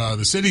throw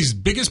the city's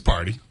biggest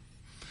party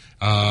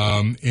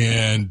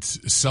and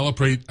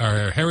celebrate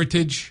our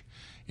heritage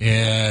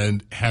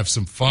and have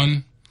some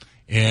fun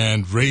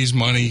and raise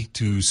money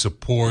to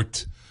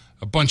support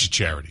a bunch of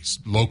charities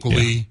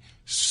locally,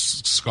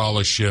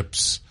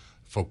 scholarships,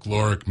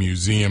 folkloric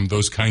museum,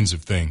 those kinds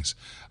of things.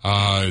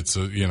 It's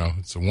a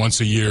once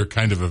a year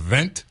kind of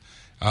event,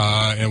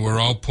 and we're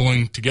all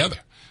pulling together.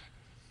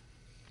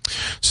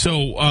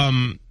 So,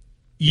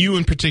 you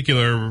in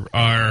particular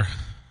are.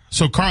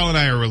 So Carl and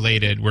I are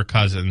related. We're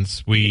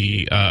cousins.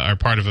 We are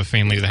part of a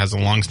family that has a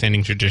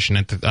long-standing tradition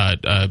at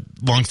the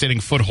long-standing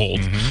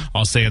foothold.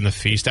 I'll say on the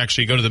feast.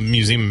 Actually, go to the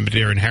Museum of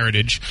Madeiran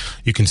Heritage.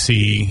 You can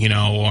see,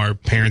 our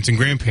parents and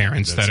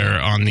grandparents that are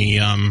on the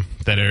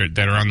that are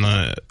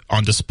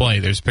on display.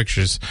 There's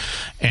pictures,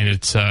 and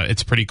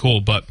it's pretty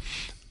cool. But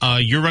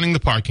you're running the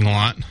parking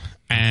lot.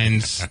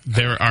 And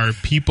there are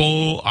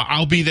people.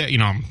 I'll be there.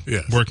 I'm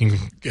working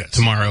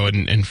tomorrow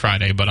and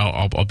Friday, but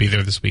I'll be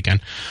there this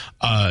weekend.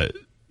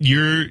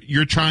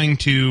 You're trying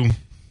to.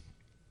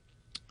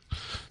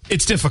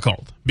 It's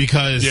difficult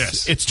because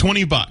it's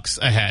 $20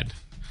 a head,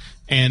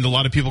 and a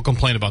lot of people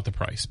complain about the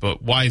price.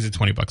 But why is it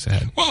 $20 a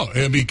head? Well,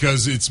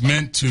 because it's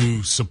meant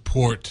to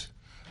support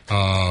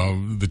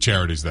the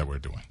charities that we're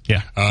doing.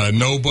 Yeah.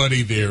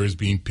 Nobody there is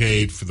being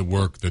paid for the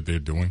work that they're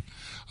doing.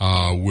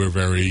 We're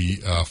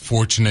very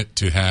fortunate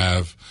to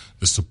have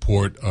the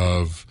support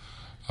of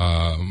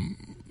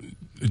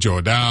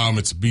Joe Dow,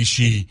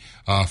 Mitsubishi,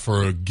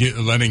 for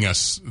letting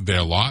us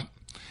their lot.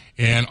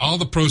 And all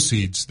the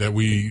proceeds that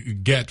we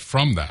get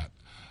from that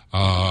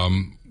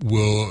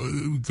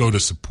will go to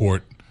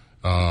support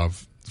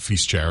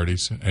feast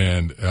charities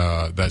and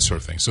that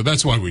sort of thing. So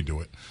that's why we do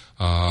it.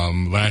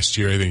 Last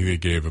year, I think they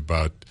gave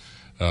about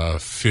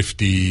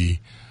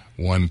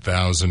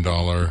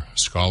 $51,000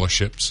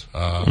 scholarships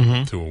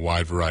to a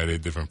wide variety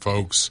of different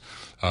folks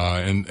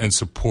and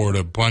support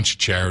a bunch of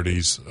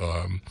charities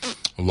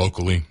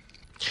locally.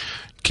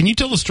 Can you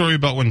tell the story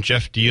about when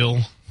Jeff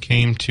Deal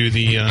came to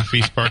the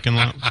feast parking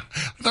lot? I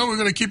thought we were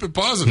going to keep it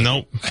positive.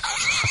 Nope.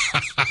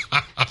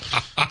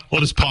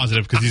 Well, it's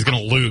positive because he's going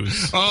to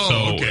lose. Oh,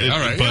 so okay. All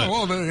right.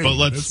 But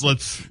let's.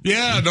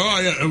 Yeah, no,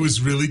 I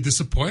was really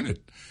disappointed.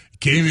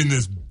 Came in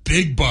this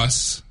big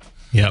bus.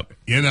 Yep.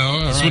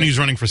 That's when he was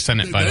running for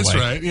Senate, by the way. That's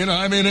right.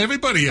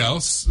 Everybody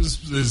else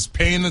is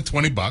paying the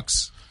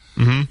 $20.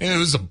 And it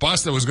was a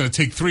bus that was going to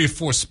take 3 or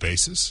 4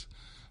 spaces.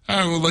 All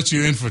right, we'll let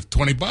you in for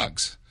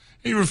 $20.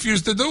 He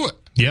refused to do it.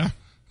 Yeah.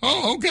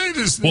 Oh, okay.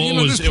 There's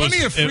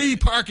plenty of free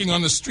parking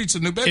on the streets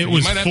of New Bedford. It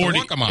was you might have to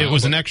walk a mile. It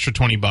was an extra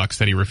 $20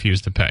 that he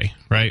refused to pay,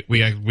 right?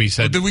 We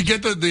said. Did we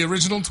get the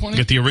original 20?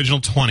 Get the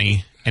original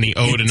 20, and he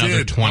owed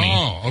another 20.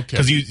 Oh, okay.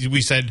 Because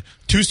we said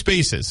 2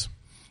 spaces.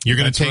 You're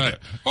going to take. Right.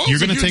 You're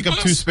going to take up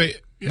 2 spaces.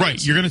 Yes.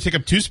 Right. You're going to take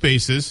up 2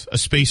 spaces. A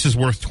space is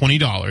worth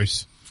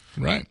 $20.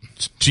 Right.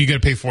 So you got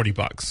to pay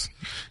 $40.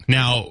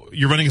 Now,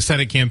 you're running a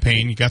Senate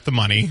campaign. You got the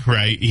money,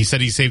 right? He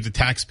said he saved the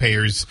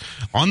taxpayers.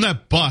 On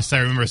that bus, I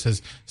remember it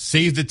says,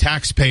 save the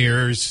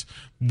taxpayers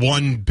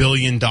 $1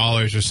 billion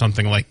or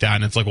something like that.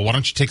 And it's like, well, why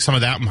don't you take some of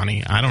that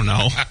money? I don't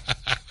know.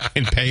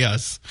 And pay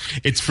us.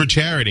 It's for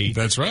charity.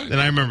 That's right. And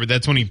I remember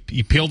that's when he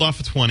peeled off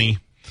a 20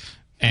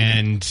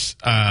 and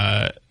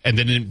then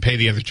didn't pay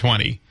the other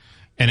 20.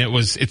 And it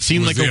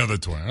seemed like the other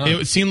 20.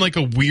 Right. It seemed like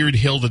a weird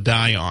hill to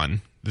die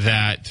on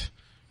that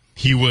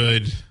he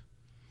would,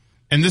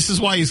 and this is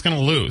why he's going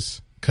to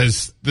lose,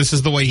 because this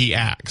is the way he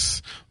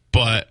acts.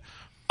 But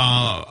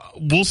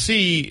we'll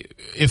see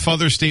if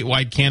other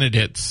statewide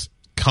candidates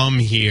come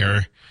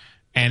here,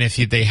 and if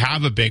they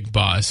have a big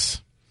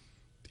bus,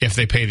 if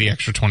they pay the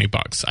extra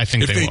 $20. I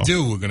think if they will. If they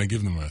do, we're going to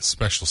give them a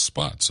special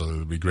spot so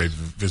there'll be great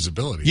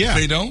visibility. Yeah. If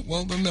they don't,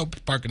 well, then they'll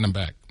park in the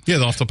back. Yeah,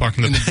 they'll have to park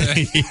in the back.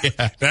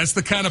 Yeah. That's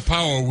the kind of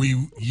power we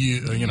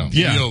yield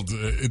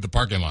in the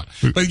parking lot.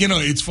 But,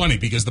 it's funny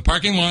because the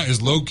parking lot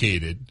is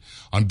located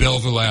on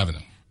Belleville Avenue.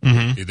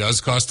 Mm-hmm. It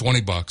does cost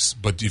 $20,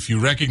 but if you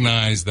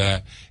recognize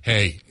that,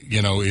 hey,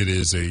 it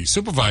is a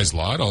supervised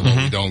lot, although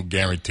we don't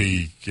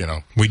guarantee,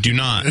 We do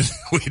not.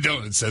 We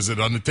don't. It says it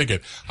on the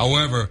ticket.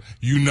 However,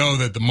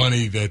 that the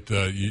money that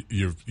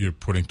you're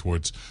putting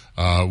towards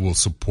will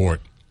support,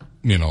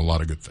 a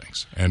lot of good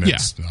things. And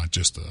it's not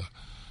just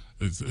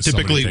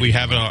Typically, we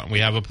have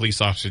a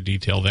police officer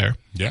detail there.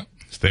 Yeah.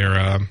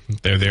 They're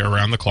there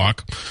around the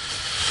clock.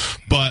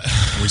 But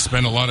we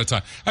spend a lot of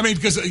time. I mean,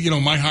 because,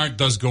 my heart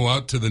does go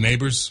out to the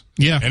neighbors.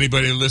 Yeah.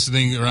 Anybody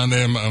listening around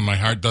there, my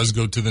heart does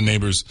go to the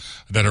neighbors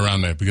that are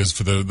around there, because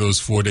for those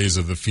 4 days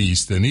of the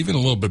feast, and even a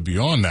little bit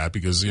beyond that,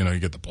 because, you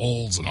get the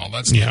polls and all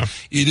that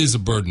stuff. Yeah. It is a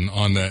burden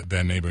on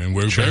that neighbor. And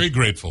we're very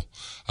grateful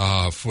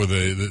for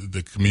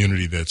the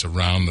community that's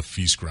around the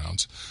feast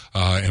grounds.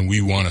 And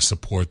we want to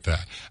support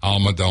that.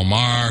 Alma Del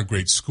Mar,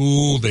 great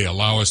school. They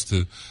allow us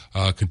to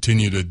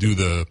continue to do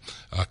the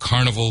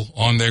carnival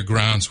on their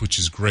grounds, which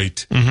is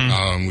great.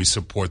 Mm-hmm. We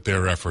support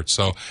their efforts.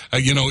 So,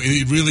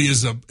 it really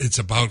is it's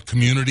about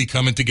community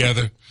coming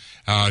together,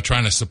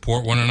 trying to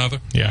support one another.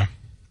 Yeah.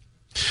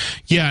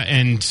 Yeah.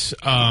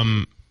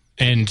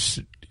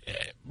 And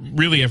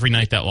really every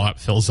night that lot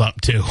fills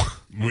up too.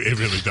 It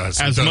really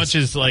does. As much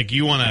as if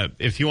you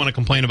want to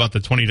complain about the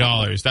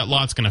 $20, that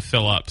lot's going to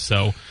fill up.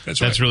 So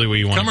that's really where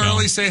you want to come go.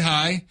 early, say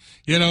hi.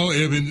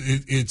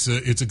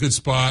 It's a good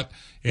spot,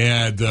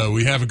 and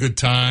we have a good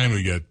time.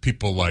 We get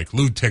people like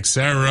Lou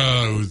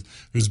Texera,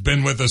 who's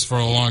been with us for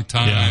a long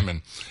time,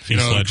 and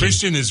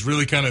Christian is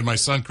really my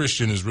son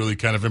Christian has really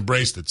kind of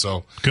embraced it.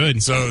 So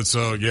good.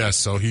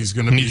 So he's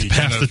going to needs to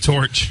pass the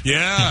torch.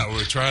 Yeah,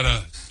 we'll try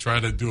to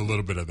do a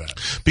little bit of that.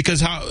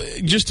 Because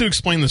just to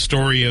explain the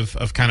story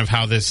of kind of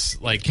how this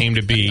came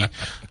to be,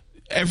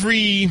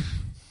 every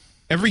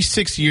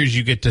 6 years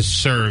you get to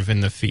serve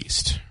in the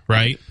feast,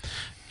 right?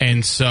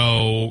 And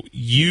so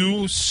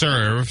you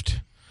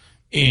served,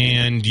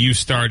 and you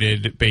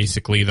started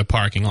basically the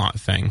parking lot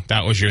thing.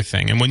 That was your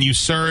thing. And when you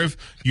serve,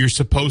 you're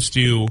supposed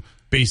to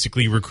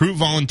basically recruit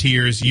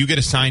volunteers. You get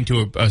assigned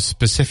to a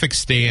specific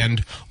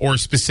stand or a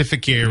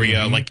specific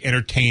area, like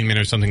entertainment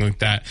or something like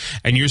that.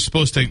 And you're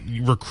supposed to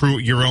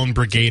recruit your own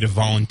brigade of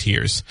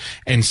volunteers.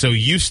 And so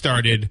you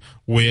started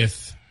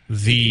with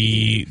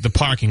the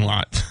parking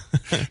lot.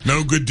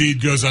 No good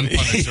deed goes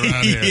unpunished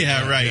around here.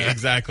 Yeah, right,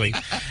 exactly.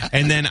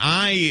 And then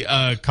I,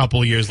 a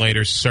couple of years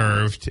later,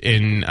 served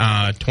in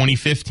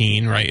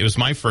 2015, right? It was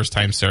my first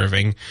time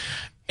serving.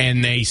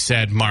 And they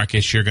said,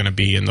 Marcus, you're going to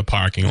be in the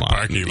parking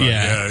lot.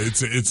 Yeah,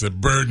 it's a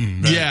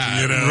burden.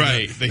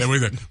 Right.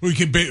 We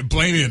can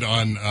blame it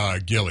on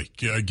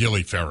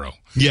Gilly Farrow.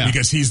 Yeah,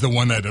 because he's the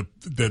one that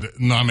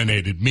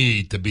nominated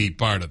me to be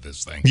part of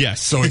this thing.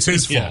 Yes, so it's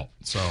his fault.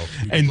 So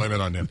we can blame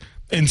it on him.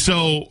 And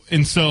so we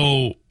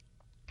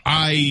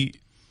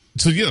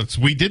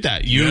did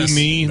that. You,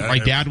 me, my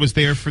dad was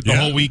there for the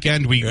whole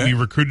weekend. We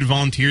recruited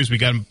volunteers. We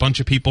got a bunch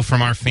of people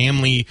from our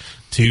family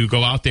to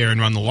go out there and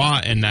run the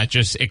lot, and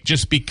it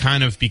just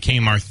became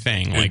our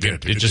thing.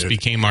 It just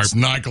became our. It's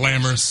not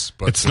glamorous,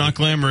 but not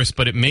glamorous,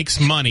 but it makes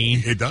money.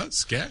 It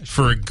does, cash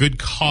for a good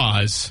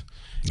cause.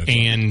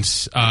 And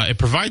it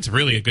provides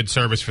really a good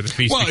service for the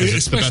feast. Well,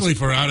 especially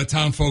for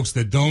out-of-town folks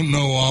that don't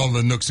know all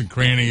the nooks and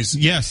crannies.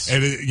 Yes,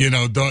 and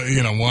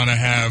want to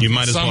have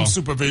some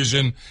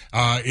supervision.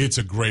 It's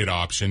a great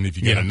option if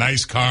you get a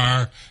nice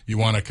car. You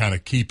want to kind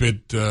of keep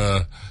it,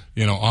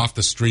 off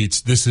the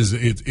streets.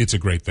 It's a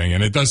great thing,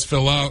 and it does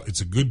fill out. It's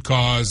a good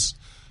cause.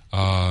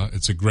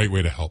 It's a great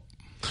way to help.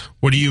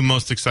 What are you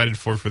most excited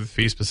for the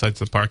feast besides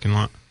the parking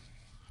lot?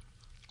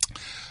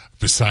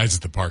 Besides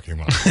the parking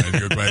lot.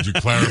 I'm glad you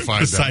clarified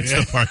Besides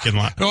that. the parking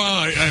lot.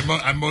 Well,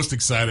 I'm most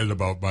excited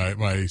about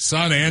my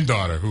son and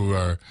daughter, who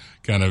are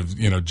kind of,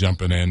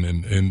 jumping in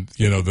and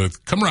the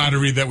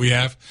camaraderie that we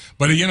have.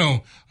 But,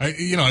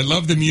 I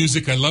love the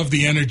music. I love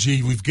the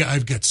energy.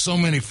 I've got so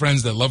many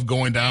friends that love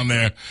going down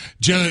there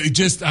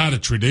just out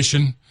of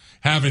tradition,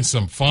 having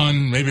some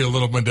fun, maybe a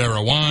little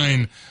Madeira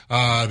wine,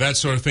 that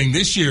sort of thing.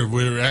 This year,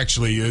 we're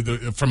actually,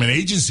 from an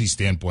agency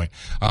standpoint,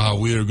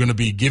 we're going to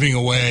be giving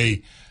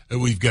away.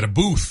 We've got a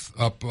booth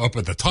up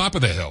at the top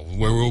of the hill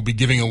where we'll be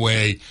giving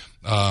away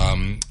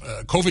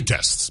COVID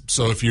tests.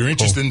 So if you're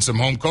interested in some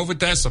home COVID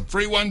tests, some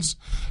free ones,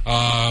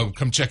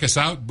 come check us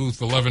out, booth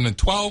 11 and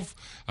 12,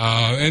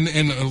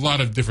 and a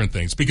lot of different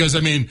things. Because,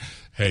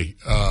 hey,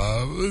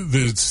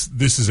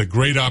 this is a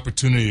great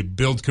opportunity to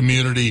build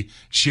community,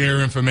 share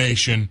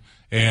information,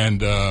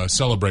 and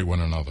celebrate one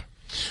another.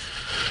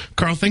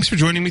 Carl, thanks for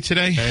joining me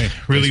today. Hey,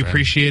 really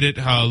appreciate it.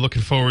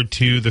 Looking forward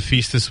to the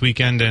feast this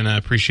weekend, and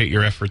appreciate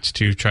your efforts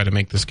to try to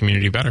make this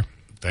community better.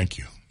 Thank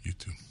you. You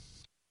too.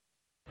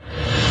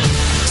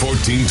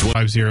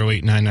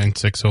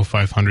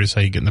 508-996-0500 is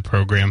how you get in the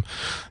program.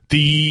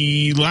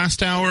 The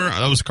last hour,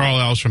 that was Carl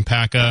Alves from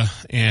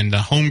PAACA and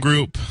Home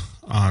Group.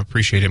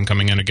 Appreciate him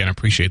coming in again.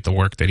 Appreciate the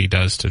work that he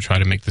does to try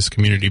to make this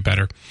community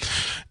better.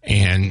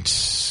 And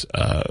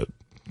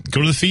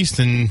go to the feast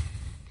and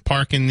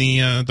park in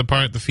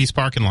the feast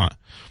parking lot.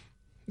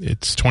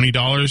 It's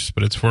 $20,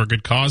 but it's for a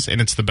good cause,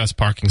 and it's the best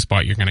parking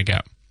spot you're going to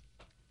get.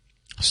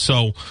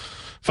 So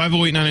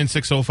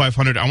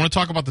 508-996-0500. I want to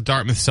talk about the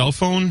Dartmouth cell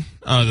phone,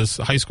 this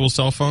high school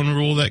cell phone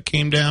rule that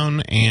came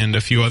down, and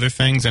a few other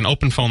things. And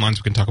open phone lines,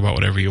 we can talk about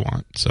whatever you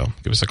want. So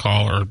give us a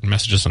call or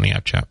message us on the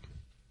app chat.